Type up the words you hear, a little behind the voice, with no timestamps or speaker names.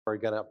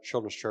Already got out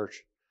Children's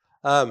Church.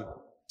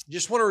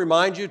 Just want to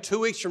remind you, 2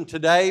 weeks from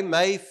today,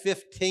 May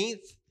 15th,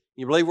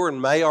 you believe we're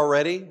in May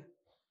already?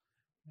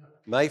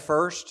 May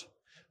 1st?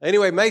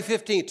 Anyway, May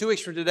 15th, 2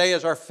 weeks from today,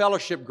 is our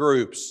fellowship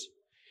groups.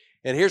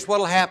 And here's what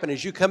will happen.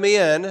 As you come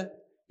in,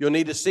 you'll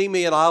need to see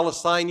me, and I'll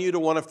assign you to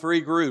one of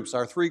three groups.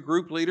 Our three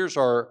group leaders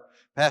are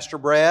Pastor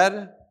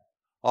Brad,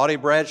 Audie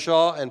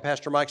Bradshaw, and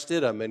Pastor Mike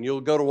Stidham. And you'll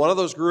go to one of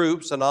those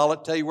groups, and I'll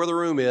tell you where the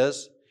room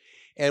is.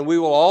 And we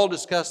will all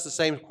discuss the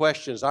same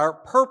questions. Our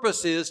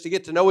purpose is to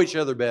get to know each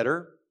other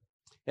better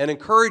and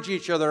encourage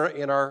each other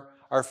in our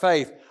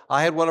faith.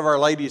 I had one of our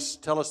ladies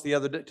tell us the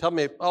other day, tell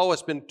me,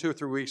 it's been 2 or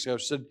 3 weeks ago.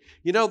 She said,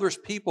 there's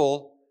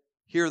people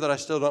here that I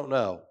still don't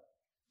know.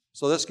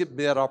 So let's give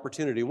me that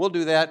opportunity. We'll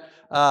do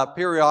that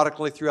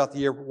periodically throughout the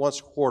year, once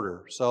a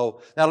quarter.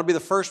 So that'll be the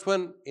first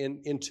one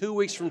in 2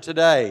 weeks from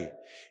today.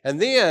 And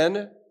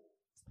then,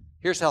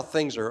 here's how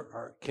things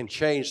can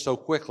change so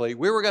quickly.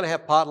 We were going to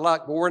have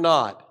potluck, but we're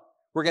not.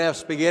 We're going to have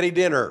spaghetti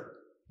dinner.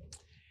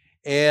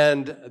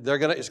 And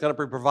it's going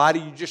to be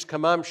provided. You just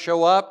come up,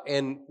 show up,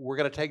 and we're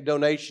going to take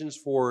donations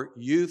for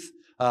youth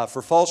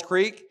for Falls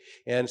Creek.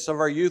 And some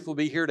of our youth will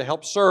be here to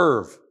help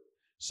serve.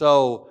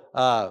 So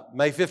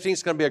May 15th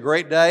is going to be a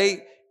great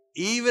day.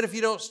 Even if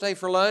you don't stay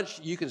for lunch,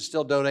 you can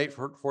still donate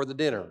for the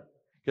dinner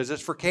because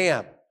it's for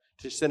camp,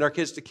 to send our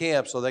kids to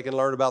camp so they can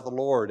learn about the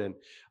Lord. And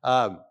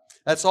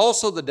that's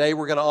also the day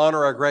we're going to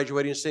honor our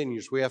graduating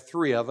seniors. We have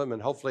 3 of them,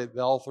 and hopefully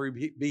all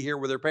 3 be here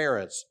with their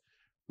parents.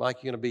 Mike,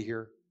 you going to be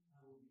here?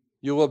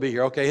 You will be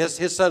here. Okay,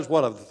 his son's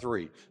one of the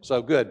 3,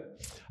 so good.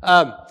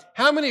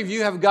 How many of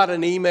you have got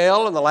an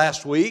email in the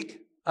last week?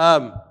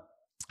 How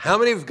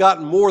many have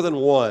gotten more than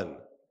one?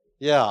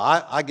 Yeah,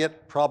 I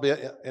get probably,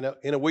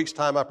 in a week's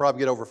time, I probably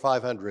get over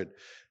 500.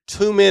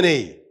 Too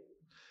many.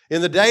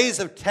 In the days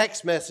of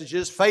text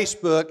messages,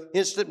 Facebook,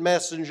 instant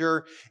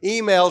messenger,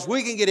 emails,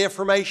 we can get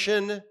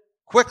information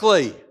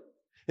quickly.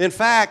 In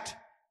fact,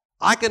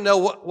 I can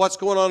know what's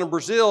going on in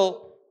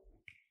Brazil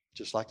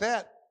just like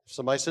that.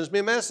 Somebody sends me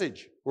a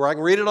message, or I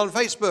can read it on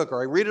Facebook,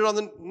 or I can read it on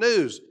the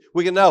news.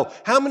 We can know.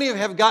 How many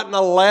have gotten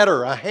a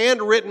letter, a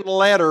handwritten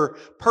letter,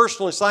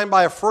 personally signed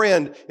by a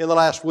friend in the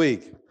last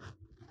week?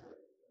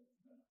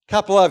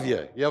 Couple of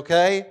you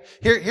okay?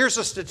 Here's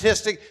a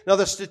statistic. Now,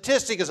 the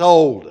statistic is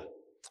old.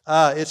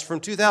 It's from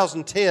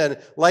 2010,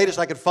 latest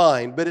I could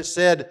find, but it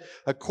said,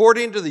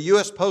 according to the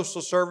U.S.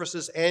 Postal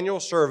Service's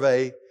annual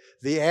survey,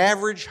 the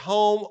average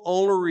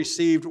homeowner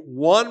received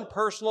 1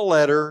 personal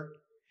letter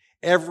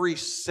every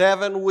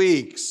 7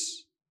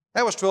 weeks.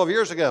 That was 12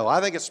 years ago.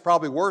 I think it's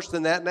probably worse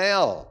than that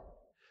now.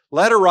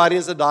 Letter writing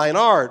is a dying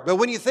art. But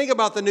when you think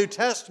about the New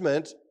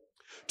Testament,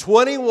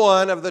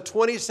 21 of the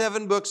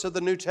 27 books of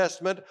the New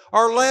Testament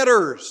are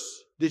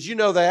letters. Did you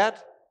know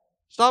that?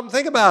 Stop and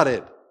think about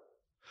it.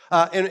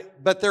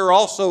 But there are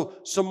also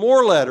some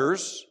more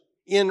letters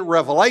in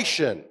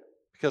Revelation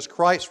because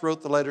Christ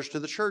wrote the letters to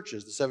the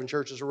churches, the 7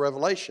 churches of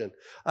Revelation.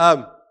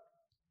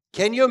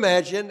 Can you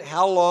imagine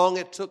how long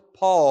it took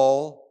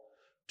Paul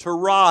to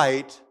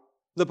write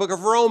the book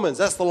of Romans?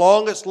 That's the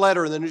longest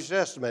letter in the New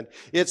Testament.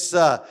 It's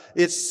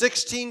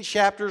 16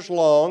 chapters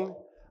long,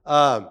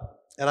 and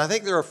I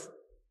think there are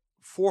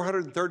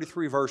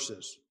 433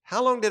 verses.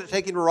 How long did it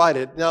take him to write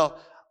it? Now,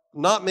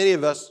 not many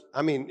of us,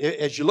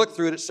 as you look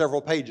through it, it's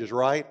several pages,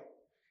 right?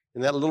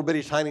 In that little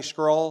bitty tiny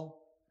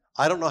scroll.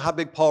 I don't know how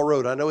big Paul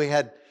wrote. I know he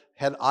had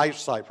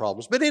eyesight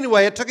problems. But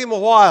anyway, it took him a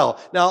while.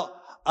 Now,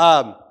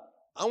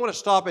 I want to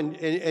stop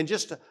and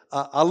just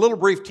a little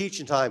brief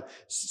teaching time.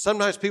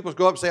 Sometimes people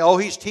go up and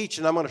say, he's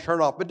teaching, I'm going to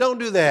turn off. But don't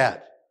do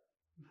that.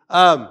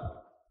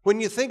 When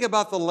you think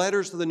about the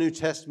letters of the New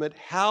Testament,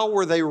 how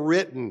were they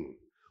written?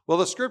 Well,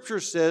 the Scripture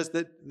says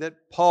that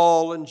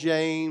Paul and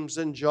James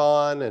and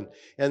John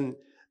and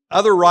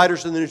other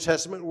writers in the New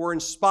Testament were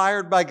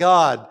inspired by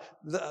God.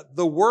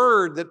 The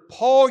word that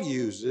Paul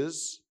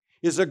uses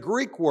is a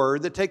Greek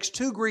word that takes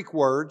 2 Greek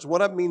words.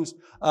 One of them means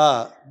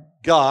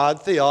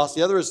God, theos.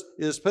 The other is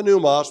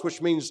pneumos,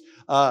 which means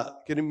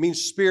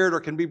spirit or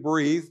can be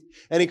breathed.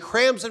 And he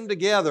crams them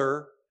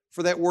together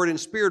for that word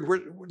inspired, where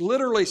it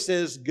literally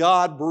says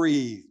God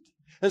breathed.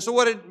 And so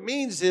what it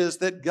means is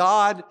that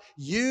God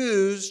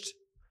used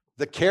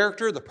the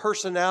character, the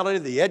personality,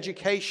 the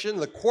education,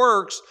 the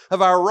quirks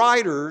of our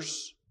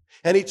writers,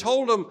 and he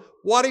told them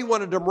what he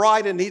wanted them to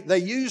write, and they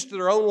used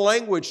their own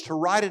language to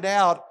write it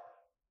out,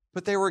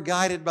 but they were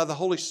guided by the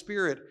Holy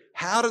Spirit.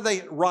 How do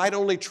they write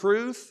only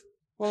truth?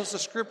 Well, it's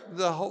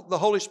the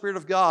Holy Spirit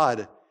of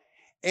God.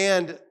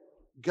 And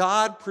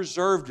God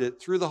preserved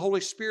it through the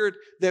Holy Spirit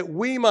that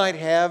we might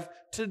have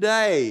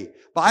today.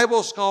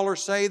 Bible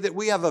scholars say that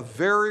we have a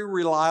very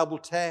reliable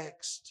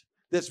text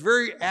that's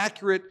very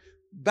accurate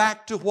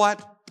back to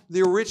what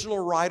the original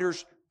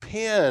writers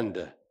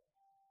penned.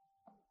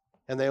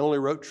 And they only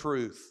wrote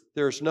truth.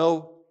 There's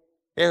no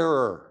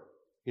error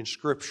in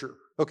Scripture.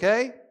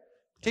 Okay?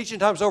 Teaching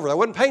time's over. That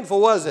wasn't painful,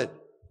 was it?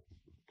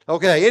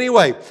 Okay,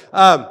 anyway.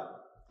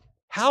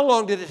 How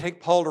long did it take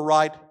Paul to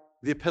write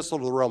the Epistle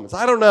to the Romans?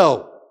 I don't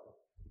know.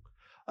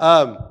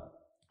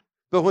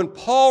 But when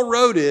Paul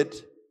wrote it,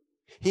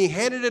 he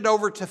handed it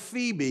over to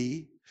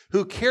Phoebe,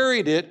 who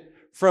carried it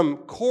from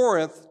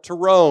Corinth to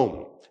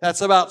Rome.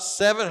 That's about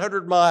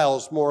 700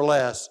 miles, more or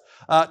less.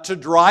 To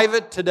drive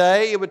it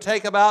today, it would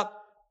take about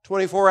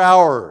 24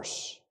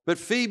 hours. But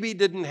Phoebe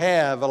didn't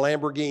have a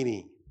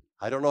Lamborghini.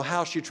 I don't know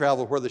how she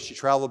traveled, whether she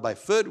traveled by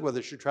foot,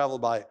 whether she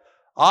traveled by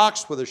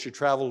ox, whether she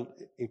traveled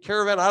in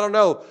caravan, I don't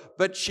know.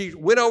 But she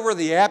went over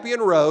the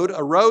Appian Road,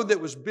 a road that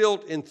was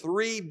built in the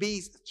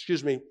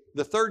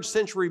 3rd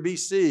century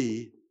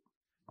BC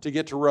to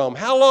get to Rome.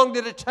 How long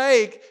did it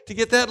take to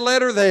get that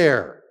letter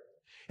there?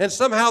 And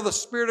somehow the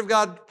Spirit of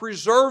God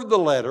preserved the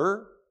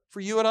letter for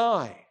you and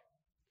I.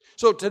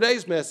 So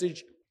today's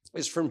message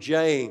is from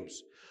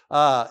James.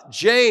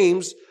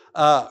 James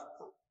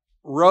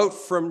wrote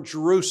from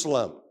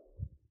Jerusalem.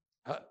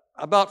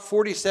 About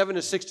 47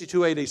 to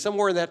 62 AD,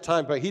 somewhere in that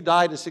time. But he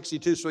died in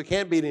 62, so it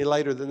can't be any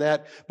later than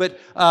that. But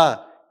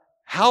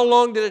how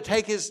long did it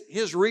take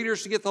his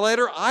readers to get the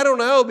letter? I don't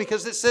know,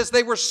 because it says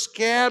they were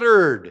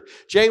scattered.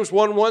 James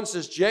 1:1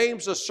 says,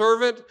 James, a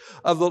servant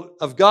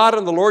of God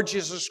and the Lord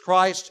Jesus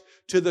Christ,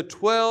 to the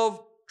 12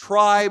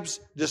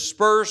 tribes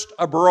dispersed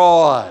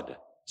abroad.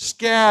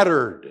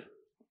 Scattered.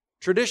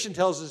 Tradition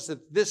tells us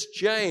that this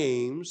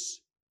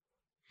James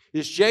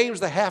is James,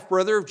 the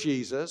half-brother of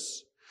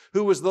Jesus,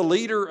 who was the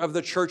leader of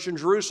the church in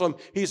Jerusalem.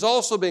 He's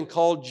also been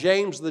called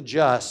James the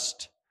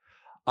Just.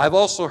 I've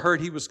also heard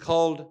he was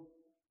called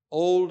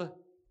Old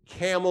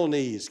Camel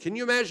Knees. Can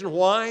you imagine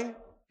why?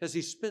 Because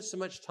he spent so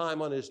much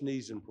time on his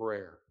knees in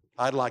prayer.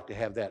 I'd like to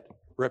have that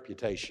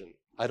reputation.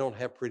 I don't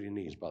have pretty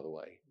knees, by the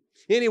way.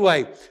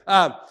 Anyway,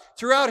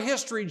 throughout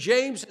history,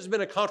 James has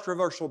been a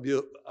controversial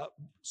book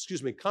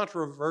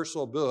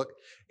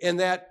in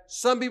that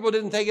some people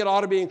didn't think it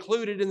ought to be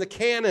included in the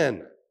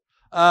canon.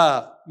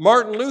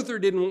 Martin Luther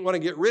didn't want to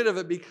get rid of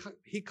it because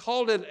he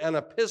called it an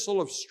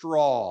epistle of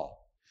straw.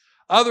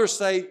 Others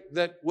say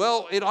that,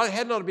 well, it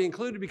had not to be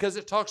included because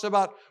it talks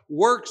about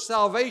work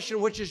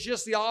salvation, which is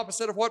just the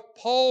opposite of what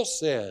Paul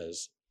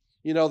says.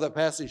 You know that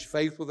passage,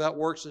 faith without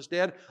works is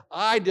dead?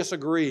 I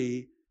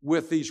disagree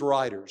with these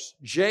writers.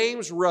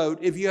 James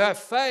wrote, if you have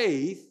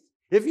faith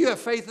in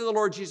the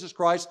Lord Jesus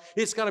Christ,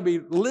 it's going to be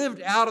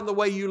lived out in the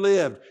way you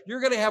lived.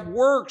 You're going to have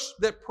works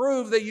that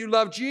prove that you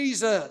love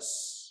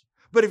Jesus.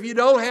 But if you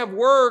don't have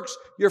works,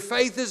 your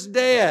faith is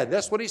dead.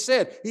 That's what he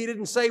said. He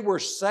didn't say we're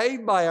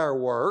saved by our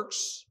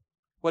works.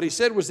 What he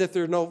said was if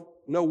there are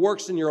no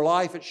works in your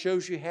life, it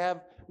shows you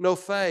have no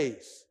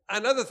faith.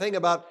 Another thing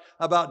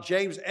about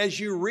James, as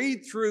you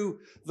read through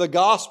the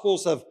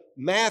Gospels of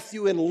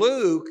Matthew and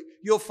Luke,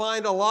 you'll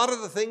find a lot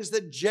of the things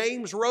that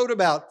James wrote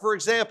about. For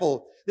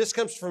example, this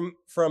comes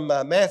from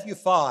Matthew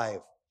 5.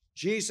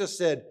 Jesus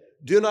said,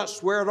 do not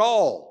swear at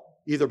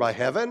all, either by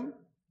heaven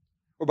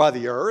or by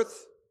the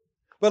earth,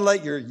 but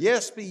let your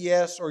yes be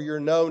yes or your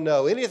no,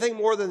 no. Anything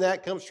more than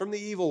that comes from the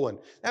evil one.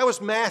 That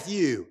was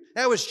Matthew.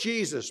 That was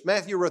Jesus.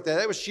 Matthew wrote that.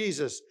 That was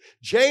Jesus.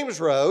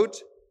 James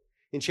wrote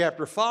in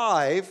chapter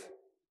 5,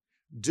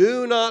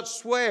 do not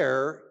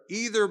swear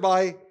either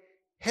by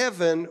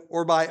heaven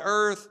or by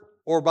earth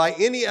or by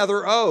any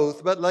other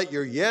oath, but let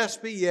your yes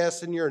be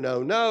yes and your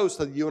no, no,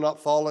 so that you will not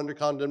fall under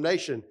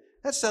condemnation.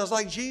 That sounds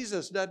like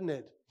Jesus, doesn't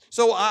it?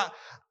 So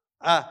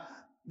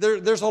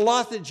there's a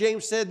lot that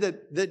James said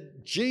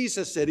that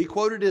Jesus said. He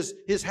quoted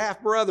his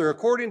half-brother.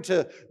 According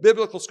to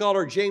biblical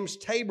scholar James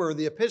Tabor,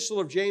 the epistle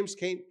of James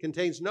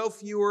contains no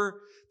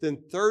fewer than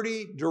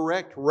 30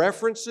 direct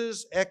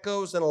references,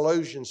 echoes, and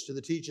allusions to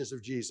the teachings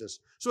of Jesus.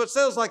 So it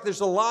sounds like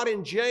there's a lot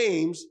in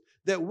James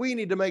that we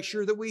need to make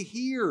sure that we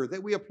hear,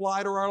 that we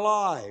apply to our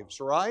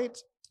lives, right?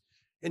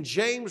 And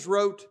James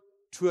wrote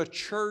to a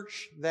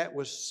church that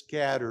was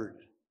scattered.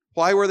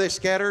 Why were they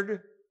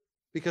scattered?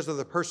 Because of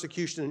the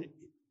persecution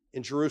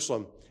in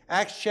Jerusalem.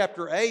 Acts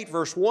chapter 8,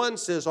 verse 1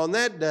 says, on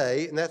that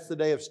day, and that's the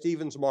day of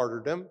Stephen's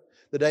martyrdom,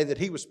 the day that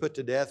he was put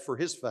to death for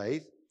his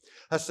faith,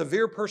 a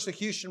severe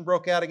persecution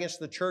broke out against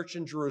the church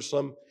in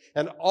Jerusalem,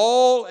 and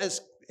all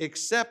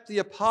except the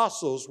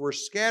apostles were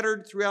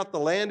scattered throughout the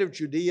land of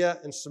Judea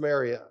and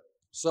Samaria.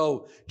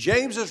 So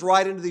James is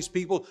writing to these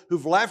people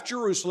who've left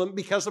Jerusalem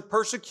because of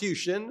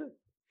persecution.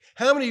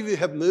 How many of you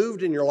have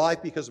moved in your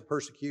life because of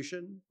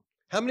persecution?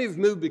 How many have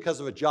moved because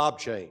of a job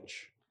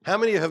change? How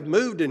many have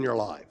moved in your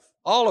life?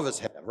 All of us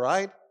have,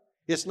 right?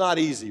 It's not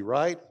easy,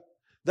 right?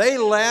 They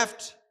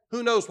left,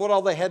 who knows what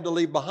all they had to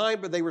leave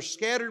behind, but they were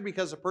scattered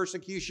because of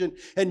persecution.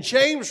 And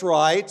James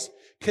writes,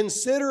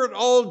 consider it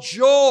all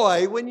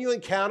joy when you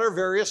encounter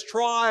various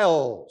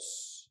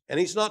trials. And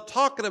he's not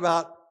talking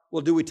about,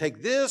 well, do we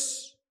take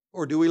this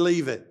or do we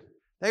leave it?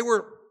 They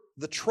were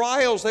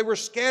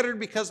scattered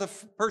because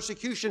of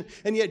persecution.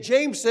 And yet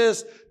James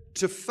says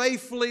to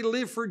faithfully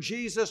live for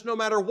Jesus no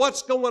matter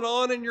what's going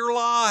on in your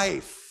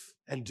life,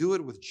 and do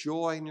it with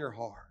joy in your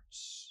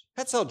hearts.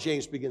 That's how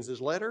James begins his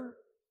letter.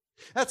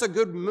 That's a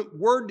good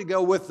word to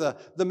go with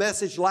the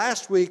message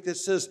last week that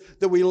says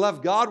that we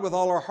love God with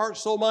all our heart,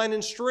 soul, mind,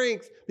 and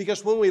strength,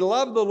 because when we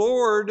love the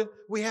Lord,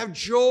 we have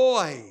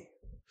joy.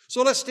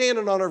 So let's stand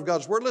in honor of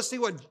God's word. Let's see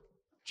what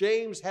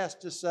James has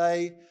to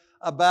say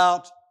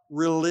about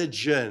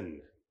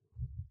religion.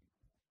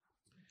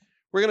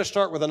 We're going to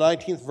start with the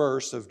 19th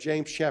verse of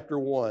James chapter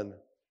 1.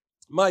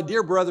 My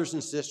dear brothers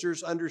and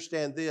sisters,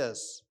 understand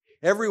this.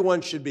 Everyone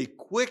should be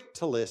quick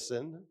to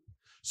listen,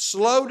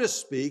 slow to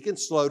speak, and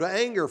slow to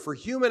anger, for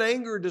human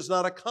anger does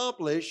not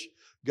accomplish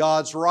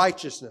God's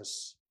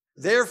righteousness.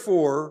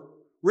 Therefore,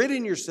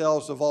 ridding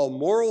yourselves of all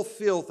moral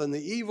filth and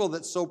the evil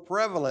that's so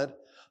prevalent,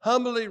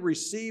 humbly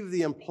receive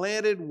the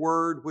implanted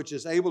word which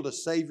is able to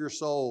save your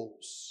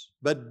souls.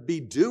 But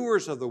be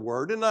doers of the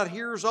word and not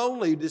hearers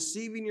only,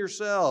 deceiving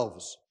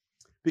yourselves.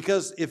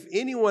 Because if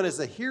anyone is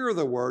a hearer of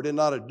the word and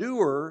not a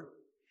doer,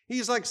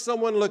 he's like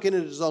someone looking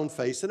at his own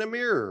face in a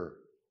mirror.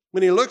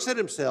 When he looks at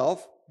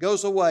himself,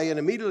 goes away and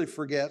immediately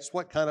forgets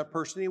what kind of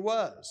person he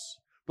was.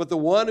 But the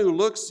one who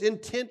looks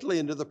intently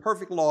into the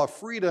perfect law of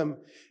freedom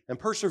and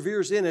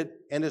perseveres in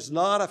it and is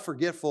not a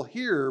forgetful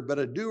hearer, but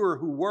a doer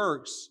who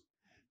works,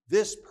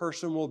 this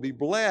person will be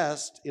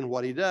blessed in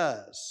what he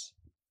does.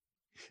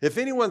 If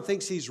anyone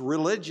thinks he's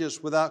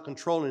religious without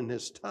controlling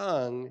his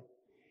tongue,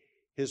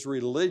 his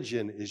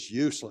religion is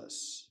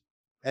useless,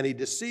 and he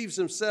deceives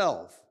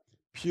himself.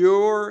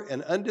 Pure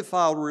and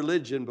undefiled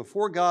religion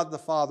before God the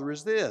Father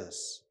is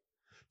this: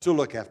 to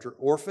look after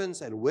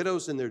orphans and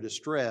widows in their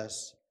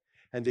distress,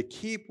 and to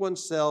keep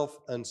oneself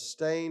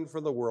unstained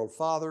from the world.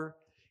 Father,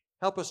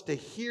 help us to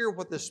hear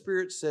what the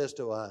Spirit says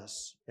to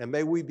us, and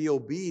may we be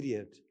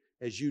obedient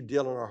as you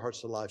deal in our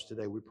hearts and lives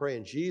today. We pray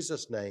in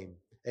Jesus' name,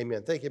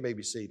 amen. Thank you. You may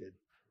be seated.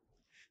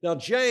 Now,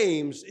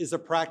 James is a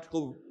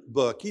practical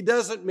book. He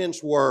doesn't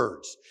mince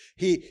words.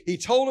 He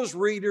told his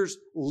readers,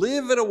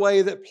 live in a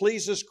way that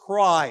pleases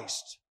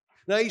Christ.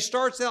 Now, he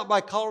starts out by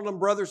calling them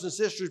brothers and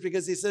sisters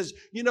because he says,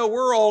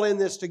 we're all in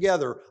this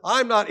together.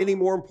 I'm not any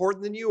more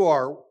important than you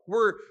are.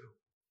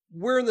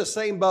 We're in the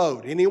same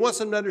boat. And he wants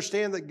them to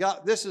understand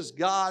that this is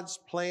God's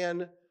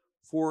plan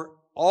for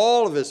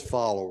all of his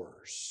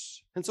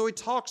followers. And so he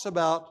talks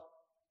about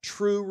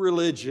true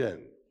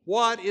religion.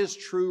 What is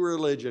true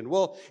religion?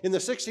 Well, in the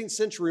 16th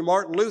century,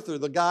 Martin Luther,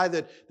 the guy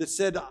that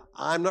said,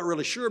 I'm not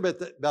really sure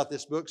about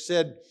this book,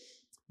 said,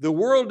 the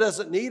world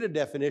doesn't need a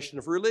definition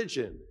of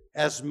religion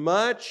as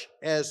much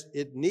as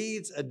it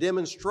needs a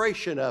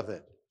demonstration of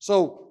it.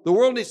 So the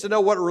world needs to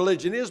know what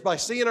religion is by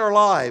seeing our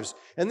lives.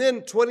 And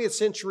then 20th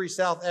century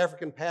South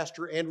African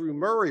pastor Andrew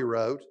Murray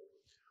wrote,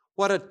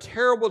 what a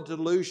terrible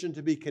delusion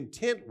to be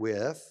content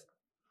with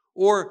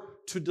or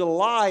to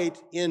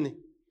delight in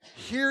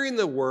hearing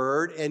the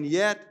word and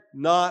yet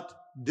not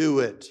do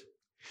it.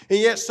 And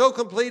yet so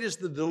complete is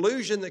the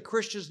delusion that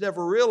Christians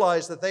never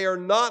realize that they are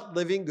not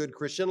living good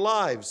Christian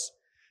lives.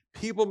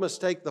 People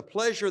mistake the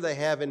pleasure they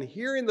have in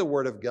hearing the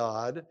word of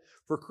God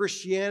for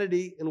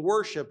Christianity and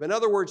worship. In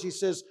other words, he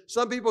says,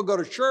 some people go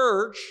to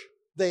church,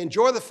 they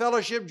enjoy the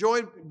fellowship,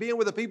 enjoy being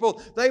with the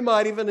people, they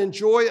might even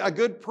enjoy a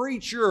good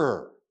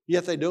preacher,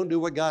 yet they don't do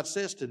what God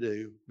says to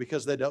do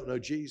because they don't know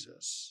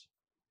Jesus.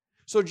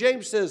 So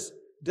James says,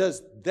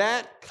 does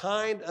that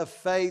kind of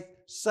faith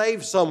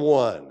save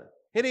someone?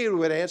 And he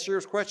would answer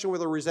his question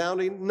with a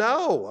resounding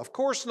no, of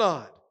course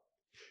not.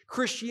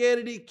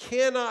 Christianity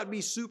cannot be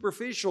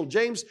superficial.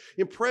 James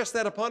impressed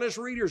that upon his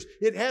readers.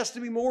 It has to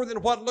be more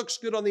than what looks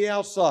good on the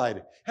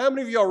outside. How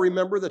many of y'all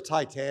remember the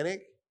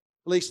Titanic?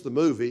 At least the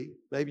movie.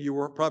 Maybe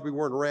you probably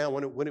weren't around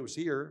when it was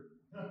here.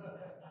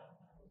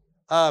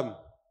 The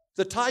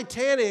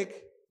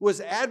Titanic was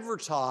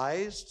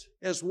advertised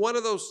as one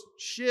of those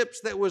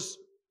ships that was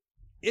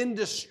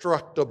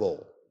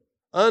indestructible,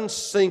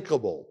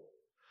 unsinkable.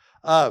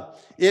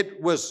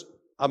 It was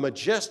a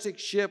majestic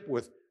ship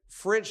with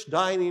French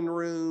dining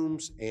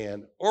rooms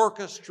and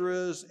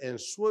orchestras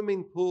and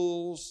swimming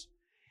pools,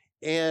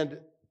 and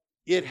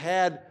it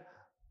had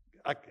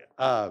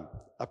a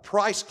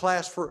price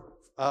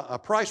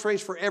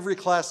range for every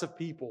class of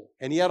people.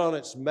 And yet, on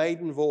its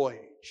maiden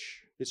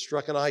voyage, it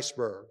struck an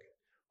iceberg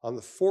on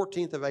the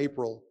 14th of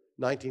April,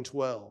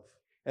 1912.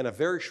 In a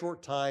very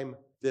short time,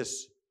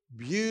 this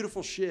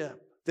beautiful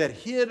ship that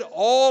hid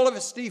all of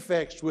its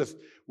defects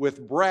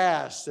with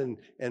brass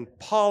and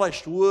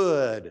polished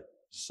wood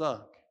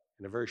sunk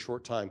in a very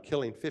short time,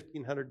 killing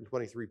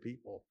 1,523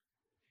 people.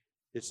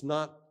 It's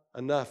not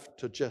enough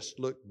to just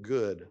look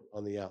good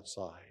on the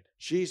outside.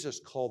 Jesus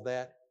called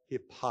that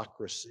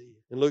hypocrisy.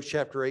 In Luke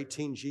chapter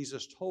 18,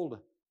 Jesus told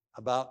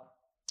about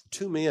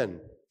two men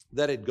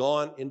that had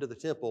gone into the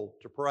temple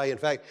to pray. In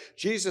fact,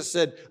 Jesus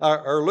said,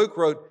 or Luke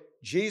wrote,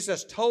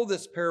 Jesus told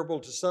this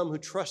parable to some who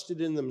trusted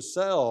in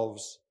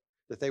themselves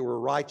that they were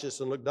righteous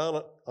and looked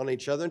down on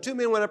each other. And two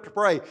men went up to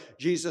pray,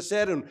 Jesus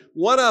said, and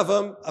one of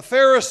them, a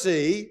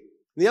Pharisee,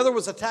 the other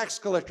was a tax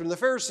collector. And the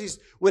Pharisees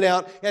went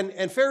out,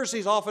 and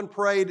Pharisees often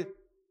prayed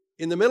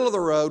in the middle of the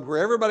road where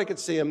everybody could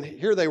see them.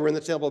 Here they were in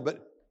the temple,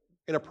 but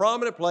in a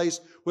prominent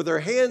place with their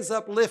hands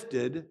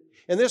uplifted.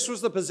 And this was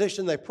the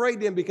position they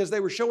prayed in because they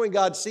were showing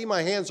God, see,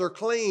 my hands are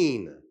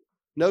clean.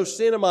 No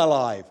sin in my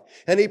life.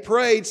 And he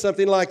prayed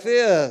something like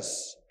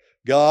this: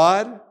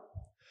 God,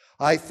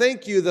 I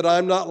thank you that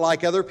I'm not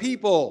like other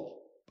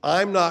people.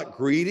 I'm not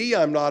greedy.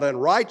 I'm not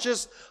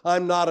unrighteous.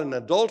 I'm not an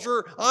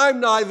adulterer. I'm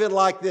not even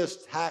like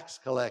this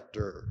tax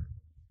collector.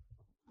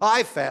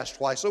 I fast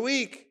twice a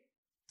week.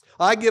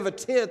 I give a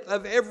tenth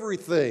of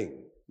everything.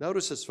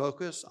 Notice his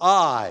focus.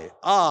 I.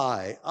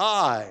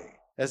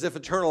 As if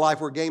eternal life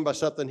were gained by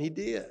something he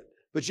did.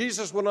 But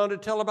Jesus went on to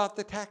tell about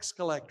the tax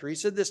collector. He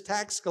said this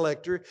tax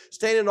collector,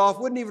 standing off,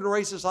 wouldn't even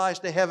raise his eyes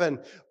to heaven,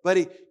 but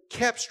he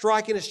kept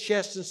striking his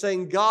chest and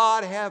saying,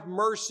 God, have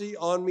mercy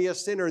on me, a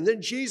sinner. And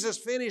then Jesus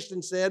finished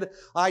and said,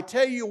 I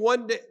tell you,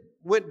 one day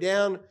went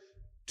down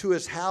to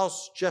his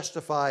house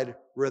justified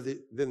rather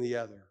than the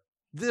other.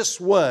 This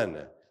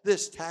one,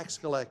 this tax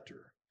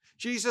collector.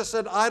 Jesus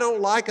said, I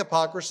don't like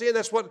hypocrisy, and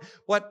that's what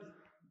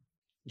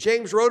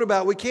James wrote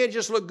about. We can't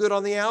just look good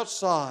on the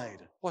outside.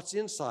 What's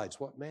inside's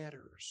what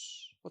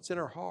matters. What's in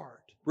our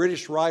heart?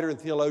 British writer and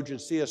theologian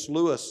C.S.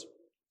 Lewis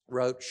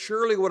wrote,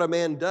 surely what a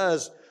man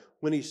does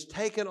when he's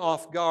taken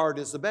off guard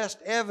is the best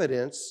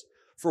evidence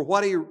for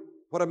what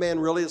a man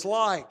really is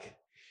like.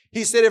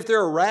 He said, if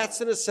there are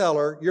rats in a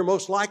cellar, you're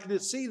most likely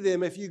to see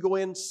them if you go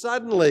in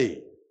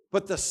suddenly.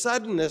 But the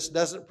suddenness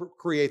doesn't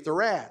create the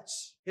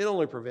rats. It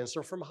only prevents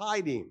them from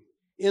hiding.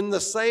 In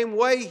the same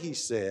way, he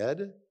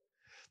said,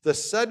 the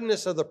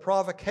suddenness of the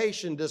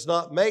provocation does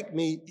not make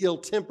me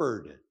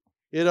ill-tempered.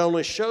 It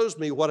only shows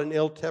me what an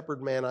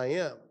ill-tempered man I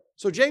am.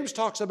 So James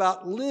talks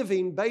about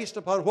living based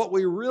upon what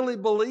we really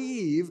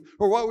believe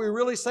or what we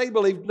really say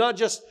believe, not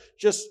just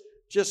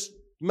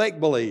make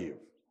believe.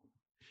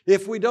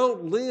 If we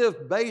don't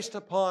live based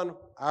upon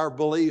our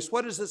beliefs,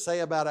 what does it say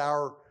about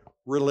our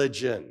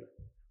religion?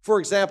 For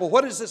example,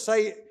 what does it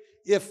say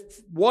if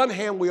one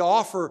hand we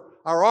offer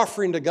our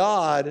offering to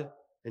God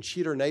and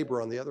cheat our neighbor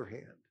on the other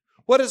hand?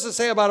 What does it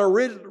say about our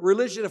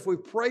religion if we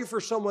pray for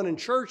someone in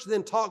church,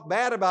 then talk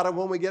bad about them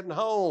when we get at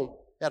home?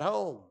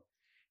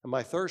 And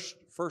my first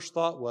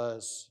thought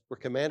was, we're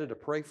commanded to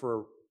pray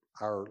for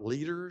our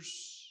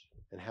leaders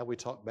and how we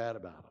talk bad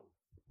about them.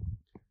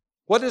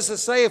 What does it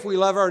say if we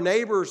love our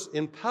neighbors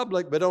in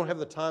public but don't have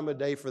the time of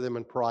day for them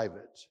in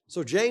private?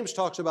 So James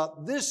talks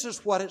about this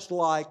is what it's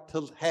like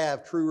to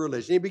have true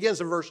religion. He begins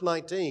in verse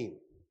 19.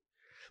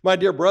 My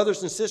dear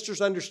brothers and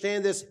sisters,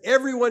 understand this.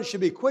 Everyone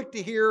should be quick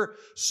to hear,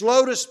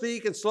 slow to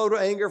speak, and slow to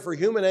anger, for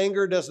human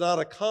anger does not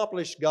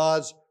accomplish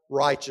God's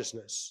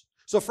righteousness.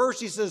 So first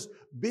he says,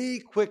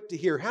 be quick to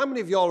hear. How many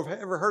of y'all have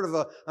ever heard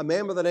of a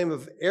man by the name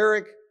of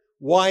Eric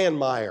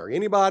Weihenmayer?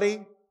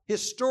 Anybody?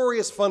 His story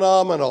is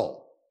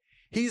phenomenal.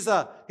 He's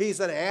an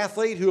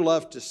athlete who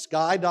loved to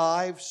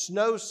skydive,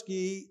 snow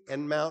ski,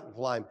 and mountain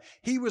climb.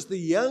 He was the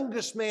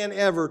youngest man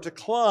ever to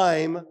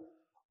climb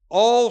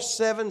all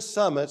 7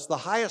 summits, the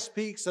highest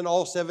peaks in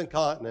all 7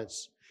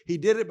 continents. He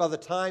did it by the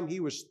time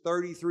he was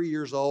 33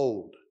 years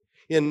old.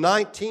 In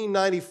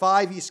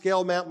 1995, he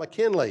scaled Mount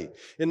McKinley.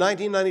 In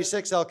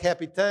 1996, El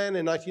Capitan.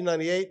 In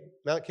 1998,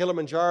 Mount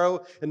Kilimanjaro.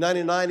 In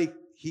 1990,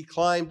 he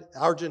climbed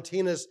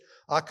Argentina's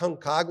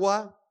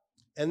Aconcagua.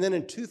 And then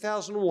in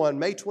 2001,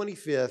 May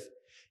 25th,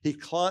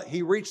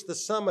 he reached the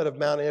summit of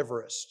Mount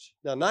Everest.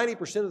 Now,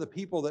 90% of the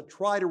people that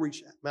try to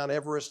reach Mount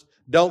Everest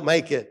don't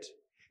make it.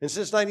 And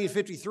since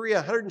 1953,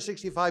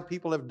 165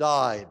 people have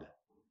died.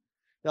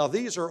 Now,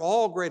 these are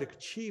all great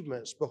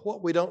achievements, but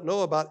what we don't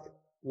know about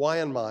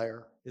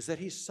Weihenmayer is that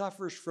he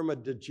suffers from a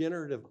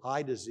degenerative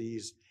eye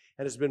disease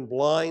and has been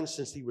blind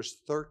since he was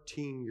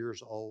 13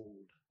 years old.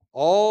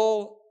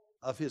 All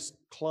of his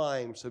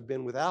climbs have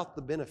been without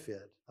the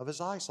benefit of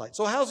his eyesight.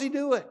 So how's he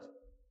do it?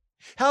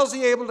 How's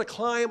he able to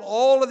climb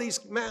all these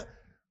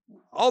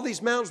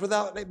mountains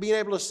without being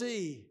able to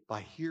see?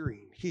 By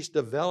hearing. He's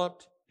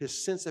developed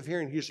his sense of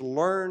hearing. He's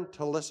learned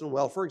to listen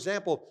well. For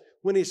example,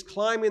 when he's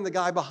climbing, the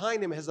guy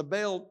behind him has a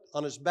belt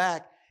on his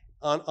back,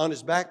 on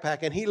his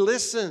backpack, and he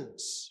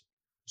listens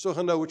so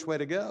he'll know which way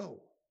to go.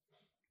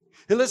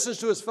 He listens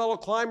to his fellow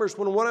climbers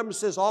when one of them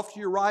says, off to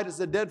your right is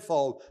the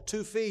deadfall,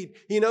 2 feet.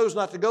 He knows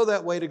not to go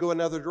that way, to go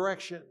another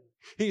direction.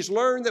 He's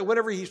learned that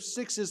whenever he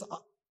sticks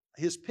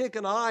his pick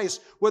in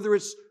eyes, whether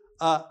it's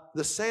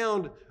the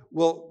sound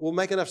will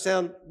make enough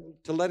sound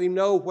to let him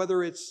know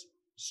whether it's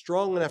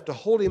strong enough to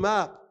hold him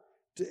up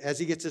as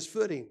he gets his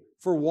footing.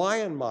 For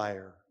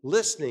Weihenmayer,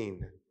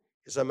 listening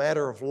is a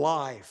matter of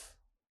life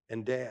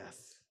and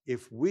death.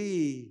 If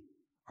we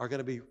are going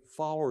to be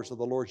followers of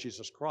the Lord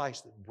Jesus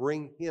Christ that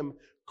bring Him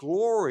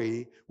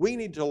glory, we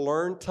need to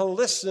learn to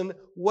listen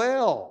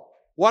well.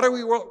 What are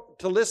we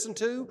to listen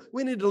to?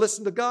 We need to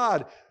listen to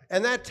God.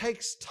 And that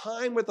takes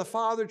time with the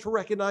Father to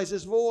recognize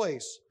His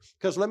voice.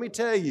 Because let me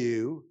tell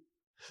you,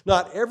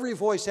 not every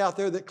voice out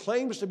there that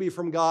claims to be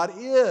from God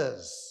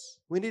is.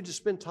 We need to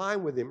spend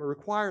time with Him. It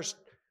requires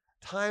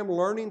time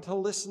learning to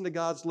listen to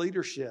God's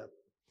leadership.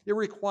 It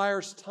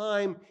requires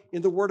time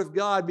in the Word of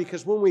God,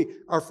 because when we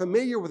are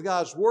familiar with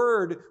God's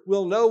Word,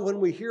 we'll know when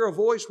we hear a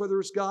voice whether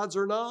it's God's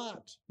or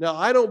not. Now,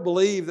 I don't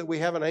believe that we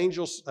have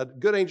a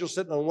good angel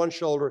sitting on one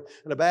shoulder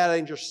and a bad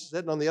angel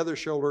sitting on the other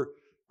shoulder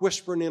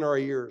whispering in our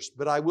ears.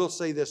 But I will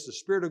say this, the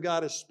Spirit of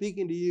God is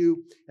speaking to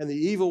you, and the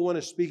evil one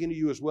is speaking to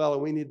you as well,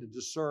 and we need to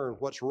discern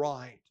what's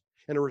right.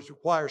 And it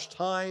requires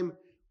time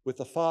with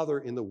the Father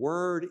in the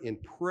Word, in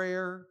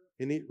prayer,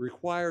 and it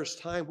requires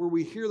time where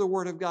we hear the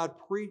Word of God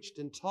preached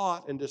and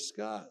taught and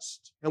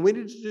discussed. And we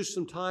need to do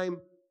some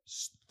time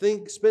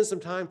spend some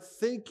time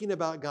thinking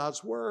about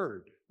God's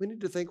Word. We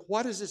need to think,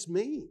 what does this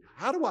mean?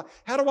 How do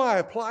I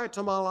apply it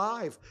to my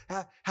life?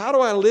 How do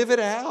I live it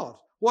out?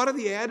 What are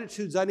the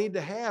attitudes I need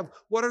to have?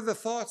 What are the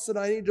thoughts that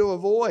I need to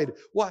avoid?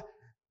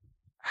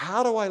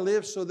 How do I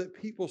live so that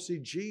people see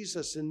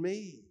Jesus in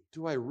me?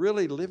 Do I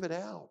really live it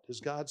out as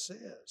God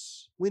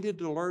says? We need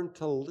to learn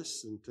to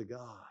listen to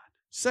God.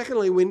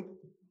 Secondly,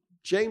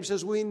 James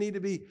says we need to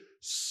be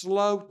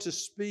slow to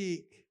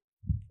speak.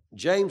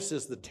 James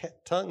says the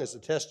tongue is a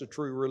test of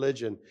true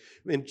religion.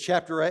 In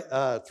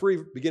chapter 3,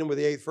 beginning with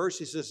the 8th verse,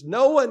 he says,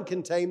 no one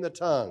can tame the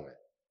tongue.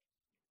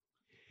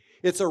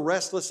 It's a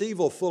restless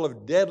evil full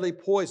of deadly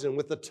poison.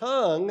 With the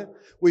tongue,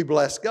 we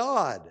bless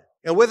God.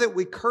 And with it,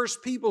 we curse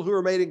people who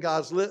are made in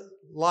God's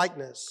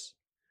likeness.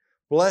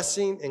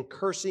 Blessing and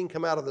cursing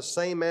come out of the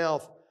same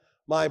mouth.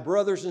 My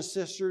brothers and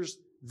sisters,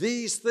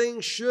 these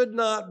things should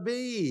not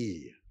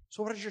be.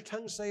 So what does your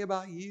tongue say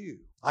about you?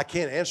 I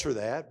can't answer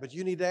that, but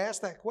you need to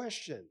ask that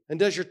question. And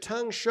does your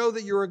tongue show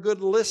that you're a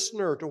good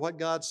listener to what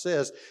God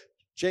says?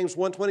 James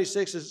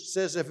 1:26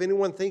 says, if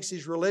anyone thinks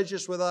he's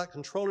religious without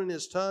controlling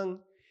his tongue,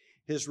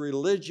 his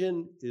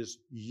religion is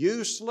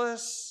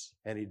useless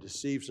and he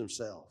deceives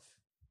himself.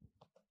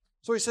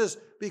 So he says,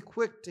 be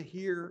quick to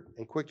hear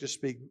and quick to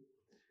speak.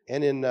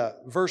 And in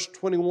verse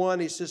 21,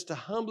 he says, to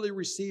humbly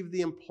receive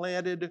the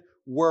implanted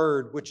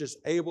word, which is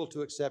able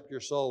to accept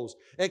your souls.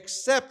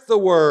 Accept the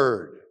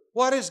word.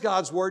 What is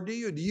God's word to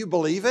you? Do you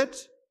believe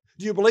it?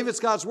 Do you believe it's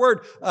God's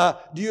word?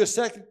 Do you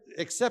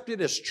accept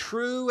it as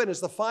true and as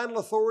the final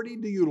authority?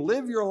 Do you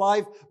live your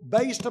life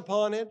based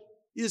upon it?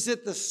 Is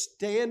it the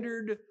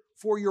standard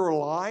for your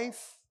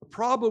life? The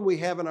problem we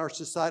have in our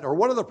society, or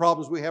one of the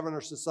problems we have in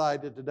our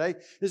society today,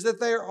 is that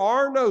there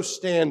are no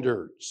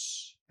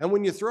standards. And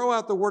when you throw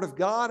out the Word of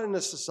God in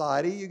a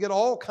society, you get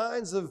all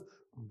kinds of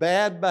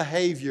bad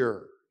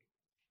behavior.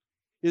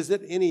 Is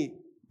it any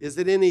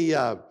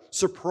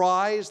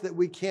surprise that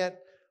we can't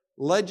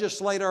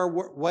legislate our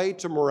way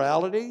to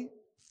morality?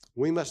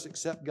 We must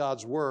accept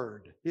God's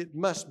Word. It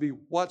must be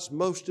what's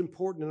most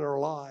important in our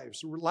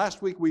lives.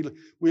 Last week we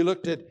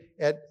looked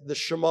at the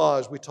Shema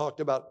as we talked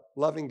about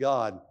loving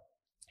God.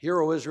 Hear,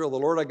 O Israel, the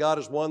Lord our God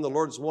is one, the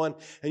Lord is one,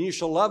 and you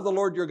shall love the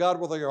Lord your God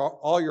with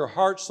all your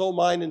heart, soul,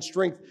 mind, and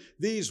strength.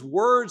 These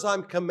words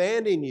I'm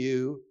commanding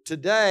you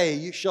today,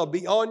 you shall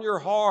be on your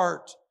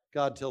heart.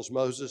 God tells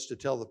Moses to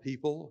tell the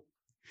people.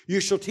 You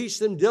shall teach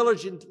them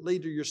diligently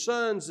to your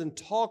sons and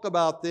talk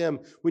about them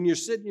when you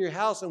sit in your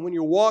house and when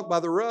you walk by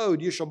the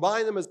road. You shall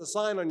bind them as the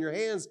sign on your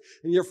hands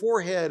and your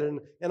forehead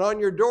and on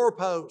your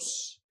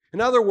doorposts.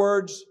 In other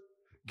words,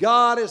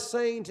 God is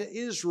saying to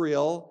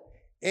Israel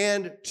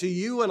and to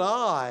you and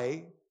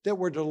I that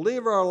we're to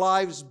live our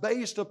lives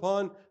based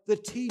upon the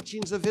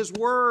teachings of His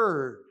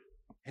Word.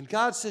 And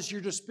God says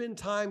you're to spend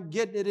time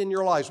getting it in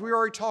your lives. We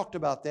already talked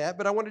about that,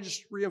 but I want to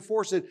just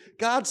reinforce it.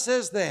 God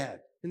says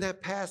that in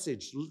that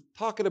passage,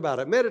 talking about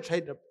it,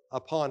 meditating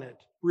upon it,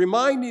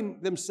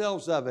 reminding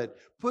themselves of it,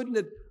 putting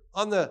it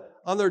on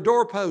their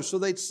doorpost so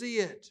they'd see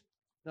it.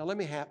 Now let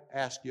me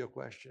ask you a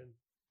question.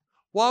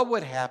 What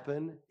would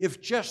happen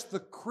if just the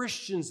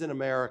Christians in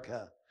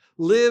America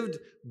lived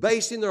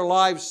basing their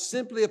lives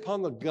simply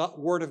upon the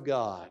Word of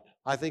God?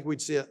 I think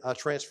we'd see a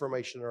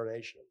transformation in our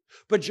nation.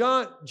 But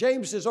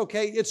James says,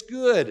 okay, it's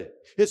good.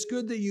 It's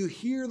good that you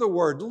hear the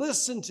Word,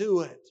 listen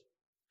to it,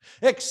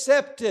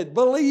 accept it,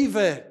 believe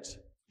it.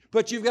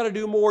 But you've got to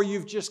do more.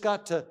 You've just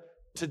got to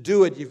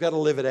do it. You've got to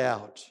live it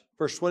out.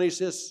 Verse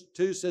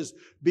 22 says,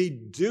 be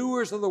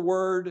doers of the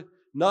Word,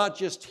 not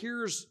just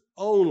hearers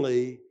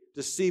only,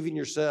 deceiving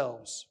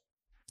yourselves.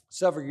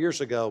 Several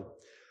years ago,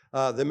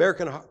 the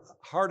American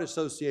Heart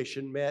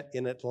Association met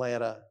in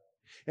Atlanta,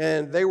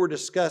 and they were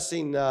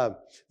discussing the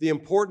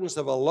importance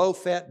of a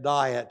low-fat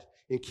diet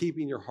in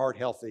keeping your heart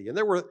healthy. And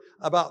there were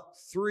about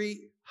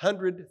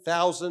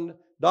 300,000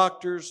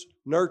 doctors,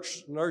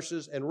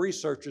 nurses, and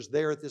researchers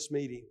there at this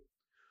meeting.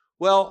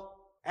 Well,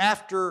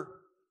 after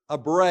a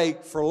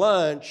break for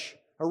lunch,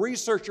 a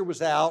researcher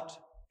was out,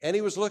 and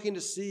he was looking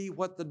to see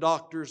what the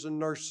doctors and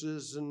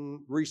nurses and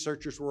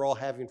researchers were all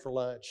having for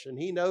lunch. And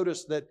he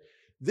noticed that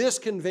this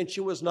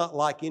convention was not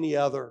like any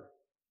other.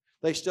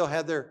 They still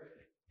had their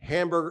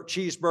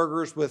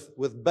cheeseburgers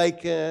with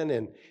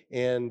bacon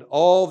and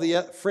all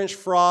the French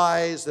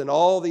fries and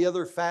all the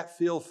other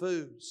fat-filled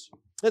foods.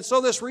 And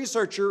so this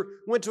researcher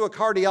went to a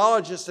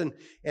cardiologist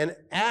and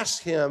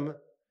asked him,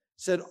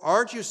 said,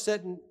 aren't you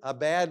setting a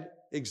bad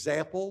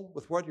example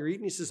with what you're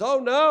eating? He says, oh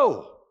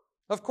no,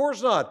 of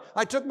course not.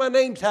 I took my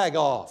name tag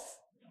off.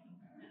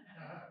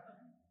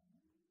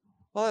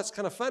 Well, that's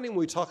kind of funny when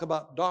we talk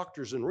about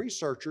doctors and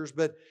researchers,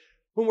 but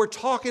when we're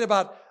talking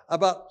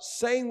about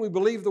saying we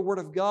believe the Word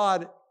of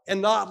God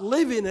and not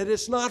living it,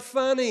 it's not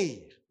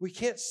funny. We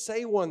can't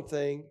say one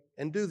thing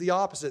and do the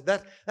opposite.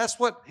 That's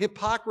what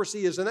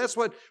hypocrisy is, and that's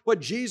what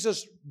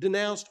Jesus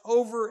denounced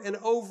over and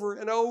over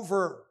and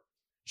over.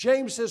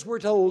 James says we're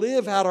to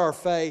live out our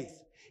faith,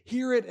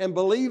 hear it and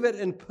believe it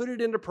and put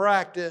it into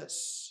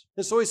practice.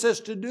 And so he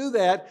says to do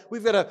that,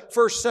 we've got to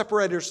first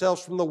separate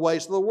ourselves from the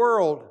ways of the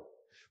world.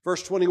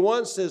 Verse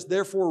 21 says,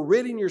 therefore,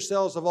 ridding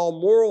yourselves of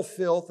all moral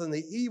filth and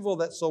the evil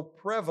that's so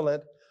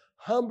prevalent,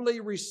 humbly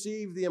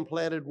receive the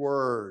implanted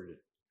word,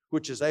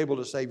 which is able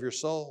to save your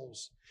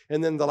souls.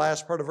 And then the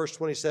last part of verse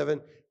 27,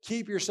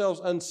 keep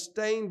yourselves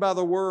unstained by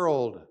the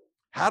world.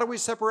 How do we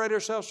separate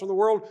ourselves from the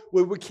world?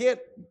 Well, we can't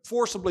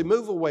forcibly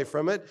move away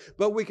from it,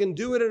 but we can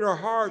do it in our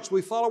hearts.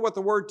 We follow what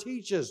the Word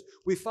teaches.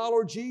 We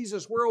follow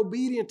Jesus. We're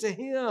obedient to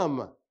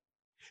Him.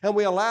 And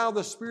we allow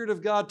the Spirit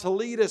of God to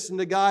lead us and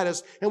to guide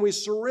us, and we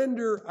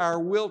surrender our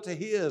will to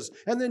His.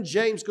 And then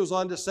James goes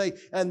on to say,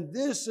 and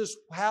this is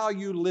how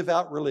you live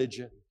out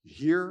religion. You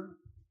hear,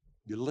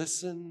 you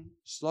listen,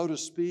 slow to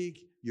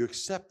speak, you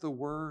accept the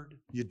Word,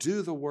 you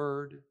do the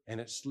Word, and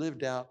it's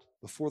lived out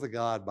before the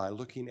God by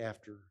looking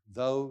after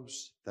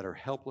those that are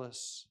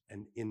helpless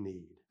and in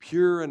need.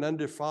 Pure and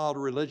undefiled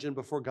religion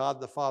before God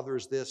the Father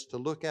is this, to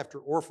look after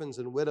orphans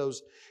and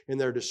widows in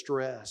their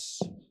distress.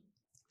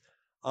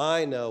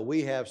 I know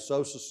we have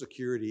Social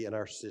Security in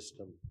our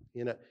system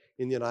in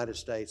the United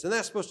States, and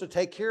that's supposed to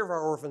take care of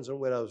our orphans and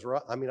widows,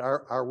 right? I mean,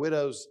 our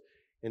widows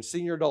and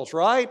senior adults,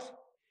 right?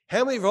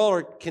 How many of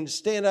y'all can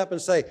stand up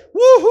and say,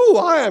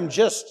 woohoo, I am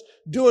just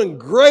doing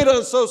great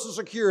on Social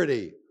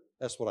Security?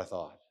 That's what I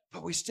thought.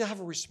 But we still have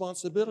a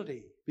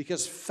responsibility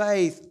because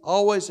faith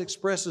always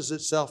expresses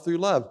itself through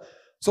love.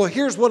 So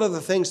here's one of the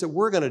things that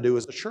we're going to do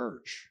as a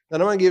church.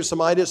 And I'm going to give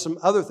some ideas, some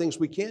other things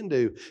we can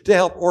do to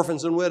help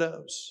orphans and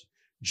widows.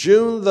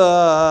 June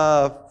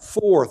the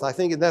 4th, I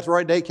think that's the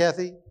right date,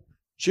 Kathy?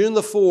 June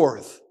the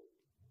 4th,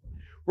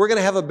 we're going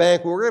to have a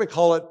banquet. We're going to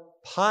call it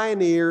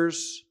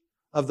Pioneers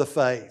of the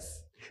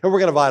Faith. And we're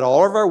going to invite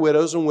all of our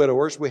widows and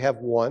widowers. We have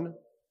one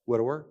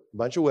widower, a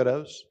bunch of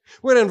widows.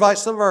 We're going to invite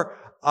some of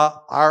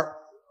our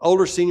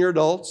older senior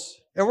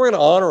adults, and we're going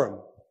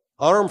to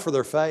honor them for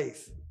their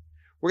faith.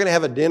 We're going to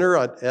have a dinner.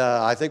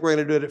 I think we're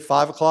going to do it at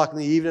 5 o'clock in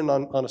the evening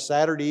on a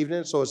Saturday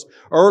evening. So it's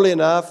early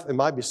enough. It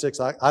might be 6.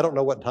 I don't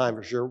know what time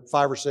for sure,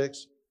 5 or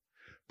 6.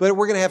 But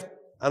we're going to have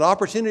an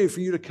opportunity for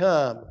you to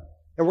come,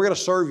 and we're going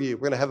to serve you.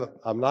 We're going to have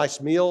a nice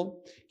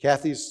meal.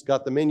 Kathy's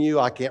got the menu.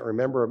 I can't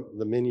remember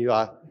the menu.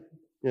 I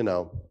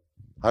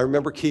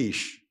remember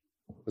quiche.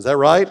 Is that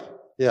right?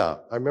 Yeah,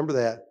 I remember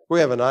that. We're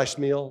going to have a nice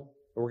meal,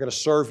 and we're going to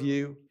serve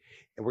you,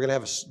 and we're going to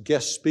have a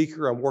guest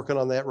speaker. I'm working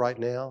on that right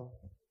now.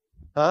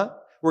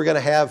 We're going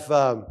to have,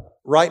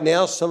 right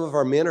now, some of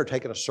our men are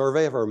taking a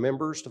survey of our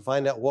members to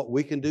find out what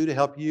we can do to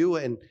help you.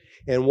 And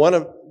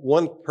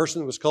one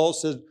person that was called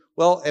said,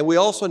 well, and we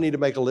also need to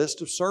make a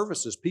list of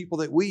services, people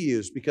that we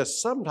use,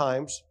 because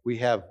sometimes we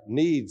have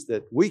needs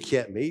that we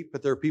can't meet,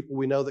 but there are people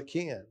we know that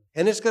can.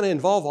 And it's going to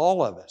involve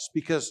all of us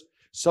because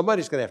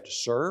somebody's going to have to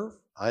serve.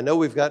 I know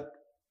we've got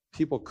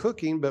people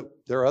cooking, but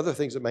there are other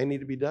things that may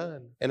need to be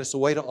done. And it's a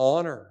way to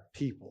honor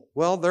people.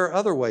 Well, there are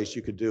other ways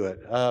you could do it.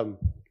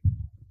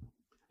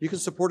 You can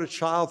support a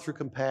child through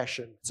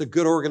compassion. It's a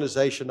good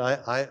organization.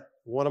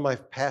 One of my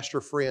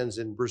pastor friends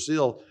in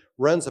Brazil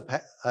runs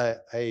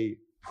a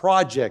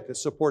project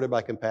that's supported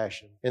by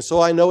compassion. And so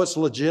I know it's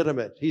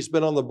legitimate. He's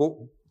been on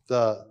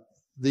the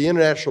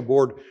international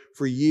board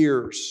for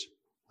years.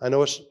 I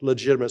know it's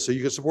legitimate. So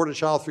you can support a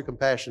child through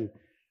compassion.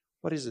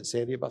 What is it,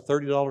 Sandy? About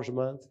 $30 a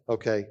month?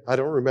 Okay, I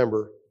don't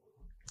remember.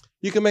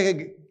 You can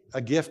make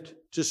a gift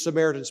to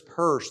Samaritan's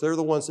Purse. They're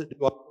the ones that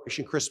do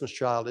Operation Christmas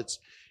Child.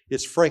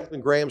 It's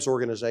Franklin Graham's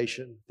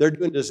organization. They're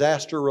doing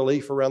disaster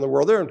relief around the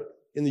world. They're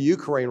in the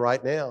Ukraine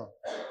right now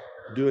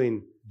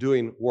doing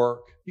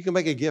work. You can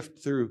make a gift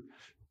through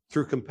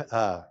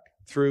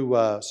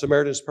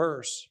Samaritan's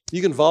Purse.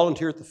 You can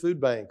volunteer at the food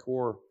bank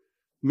or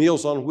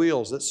Meals on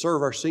Wheels that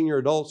serve our senior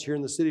adults here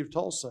in the city of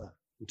Tulsa,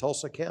 in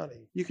Tulsa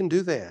County. You can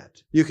do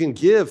that. You can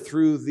give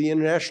through the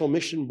International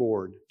Mission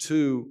Board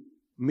to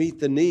meet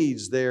the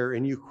needs there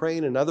in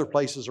Ukraine and other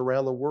places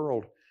around the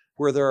world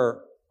where there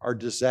are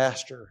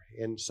disaster,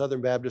 and Southern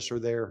Baptists are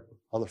there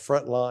on the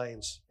front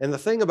lines. And the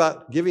thing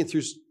about giving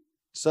through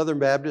Southern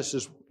Baptists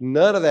is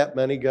none of that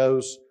money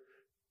goes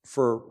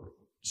for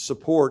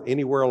support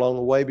anywhere along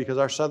the way because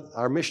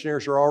our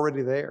missionaries are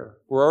already there.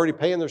 We're already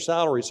paying their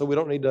salary, so we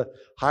don't need to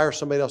hire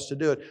somebody else to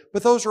do it.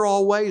 But those are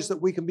all ways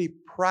that we can be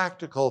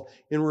practical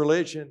in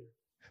religion.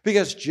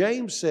 Because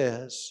James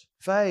says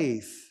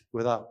faith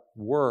without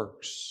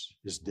works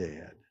is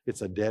dead.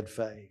 It's a dead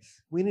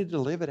faith. We need to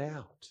live it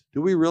out.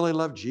 Do we really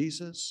love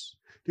Jesus?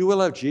 Do we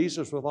love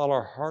Jesus with all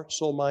our heart,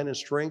 soul, mind, and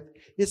strength?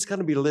 It's going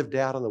to be lived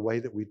out in the way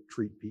that we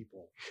treat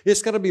people.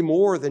 It's going to be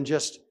more than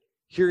just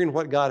hearing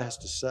what God has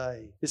to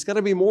say. It's going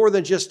to be more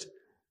than just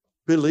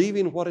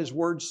believing what His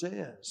Word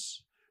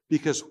says.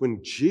 Because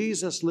when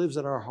Jesus lives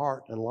in our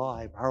heart and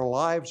life, our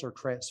lives are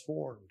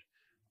transformed.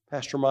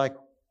 Pastor Mike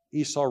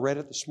Esau read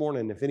it this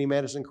morning. If any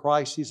man is in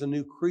Christ, he's a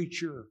new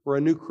creature or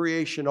a new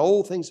creation.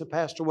 Old things have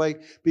passed away.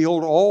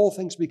 Behold, all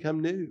things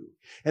become new.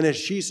 And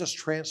as Jesus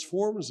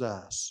transforms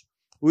us,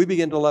 we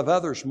begin to love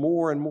others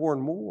more and more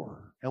and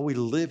more. And we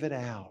live it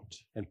out.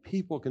 And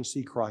people can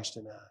see Christ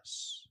in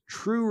us.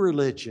 True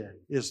religion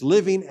is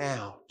living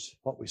out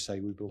what we say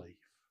we believe.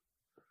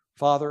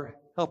 Father,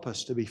 help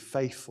us to be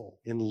faithful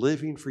in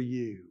living for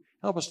You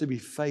Help us to be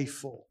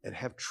faithful and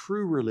have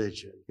true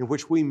religion in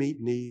which we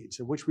meet needs,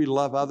 in which we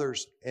love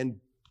others and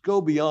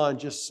go beyond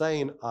just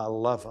saying, I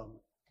love them,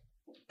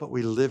 but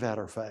we live out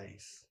our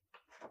faith.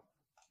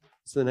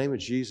 It's in the name of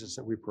Jesus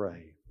that we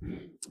pray.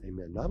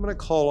 Amen. Now I'm going to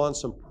call on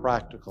some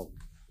practical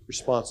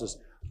responses.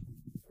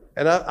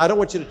 And I don't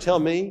want you to tell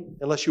me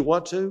unless you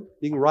want to.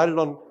 You can write it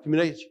on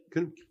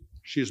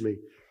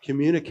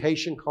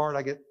communication card.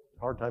 I get a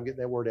hard time getting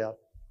that word out.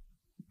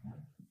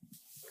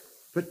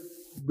 But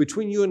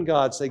between you and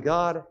God, say,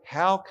 God,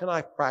 how can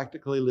I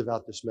practically live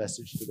out this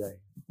message today?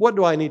 What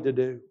do I need to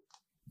do?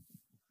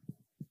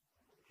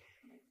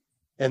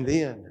 And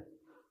then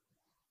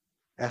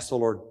ask the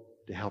Lord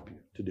to help you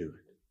to do it.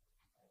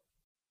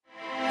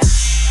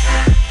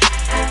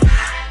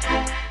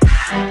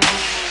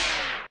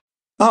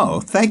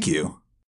 Oh, thank you.